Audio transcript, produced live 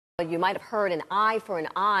You might have heard an eye for an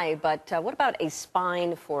eye, but what about a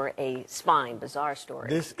spine for a spine? Bizarre story.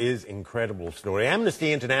 This is incredible story.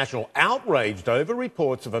 Amnesty International outraged over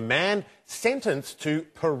reports of a man sentenced to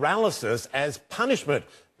paralysis as punishment.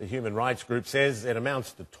 The human rights group says it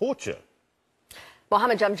amounts to torture.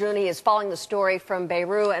 Mohammed Jamjouni is following the story from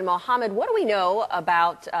Beirut. And Mohammed, what do we know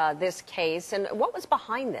about this case and what was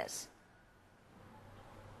behind this?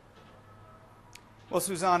 Well,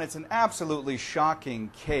 Suzanne, it's an absolutely shocking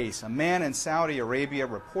case. A man in Saudi Arabia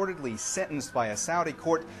reportedly sentenced by a Saudi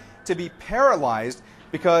court to be paralyzed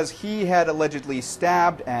because he had allegedly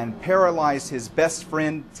stabbed and paralyzed his best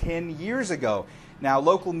friend 10 years ago. Now,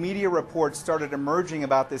 local media reports started emerging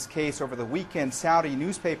about this case over the weekend. Saudi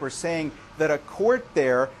newspapers saying that a court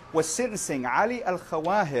there was sentencing Ali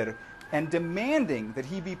al-Khawahir and demanding that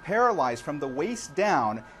he be paralyzed from the waist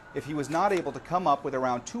down if he was not able to come up with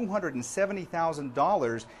around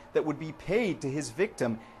 $270,000 that would be paid to his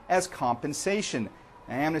victim as compensation.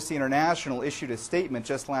 Now, Amnesty International issued a statement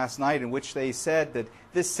just last night in which they said that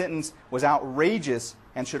this sentence was outrageous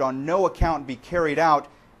and should on no account be carried out.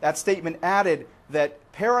 That statement added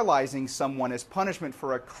that paralyzing someone as punishment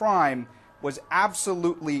for a crime was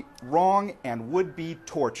absolutely wrong and would be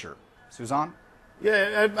torture. Suzanne?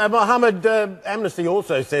 Yeah, Mohammed, Amnesty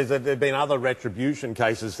also says that there have been other retribution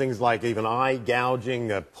cases, things like even eye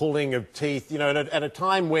gouging, pulling of teeth, you know, at a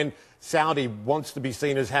time when Saudi wants to be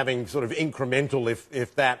seen as having sort of incremental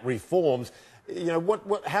if that reforms. You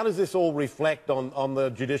know, how does this all reflect on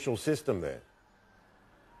the judicial system there?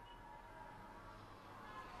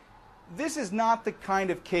 This is not the kind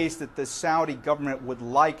of case that the Saudi government would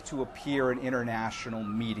like to appear in international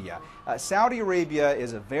media. Saudi Arabia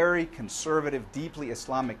is a very conservative, deeply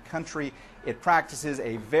Islamic country. It practices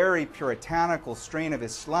a very puritanical strain of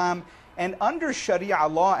Islam. And under Sharia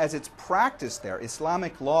law, as it's practiced there,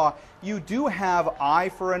 Islamic law, you do have eye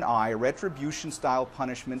for an eye, retribution-style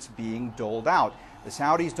punishments being doled out. The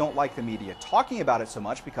Saudis don't like the media talking about it so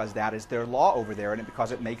much because that is their law over there, and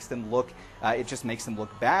because it makes them look, it just makes them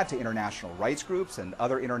look bad to international rights groups and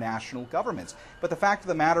other international governments. But the fact of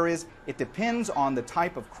the matter is, it depends on the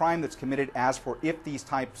type of crime that's committed as for if these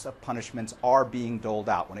types of punishments are being doled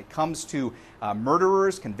out. When it comes to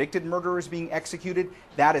murderers, convicted murderers being executed,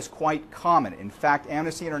 that is quite common. In fact,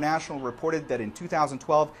 Amnesty International reported that in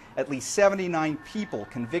 2012, at least 79 people,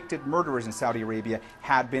 convicted murderers in Saudi Arabia,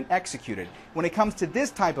 had been executed. When it comes to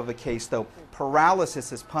this type of a case, though,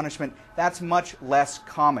 paralysis as punishment, that's much less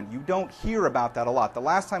common. You don't hear about that a lot. The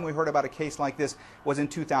last time we heard about a case like this was in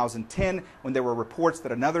 2010, when there were reports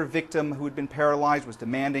that another victim who had been paralyzed was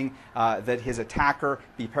demanding that his attacker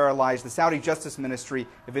be paralyzed. The Saudi Justice Ministry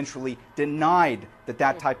eventually denied that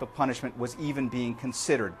that type of punishment was even being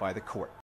considered by the court.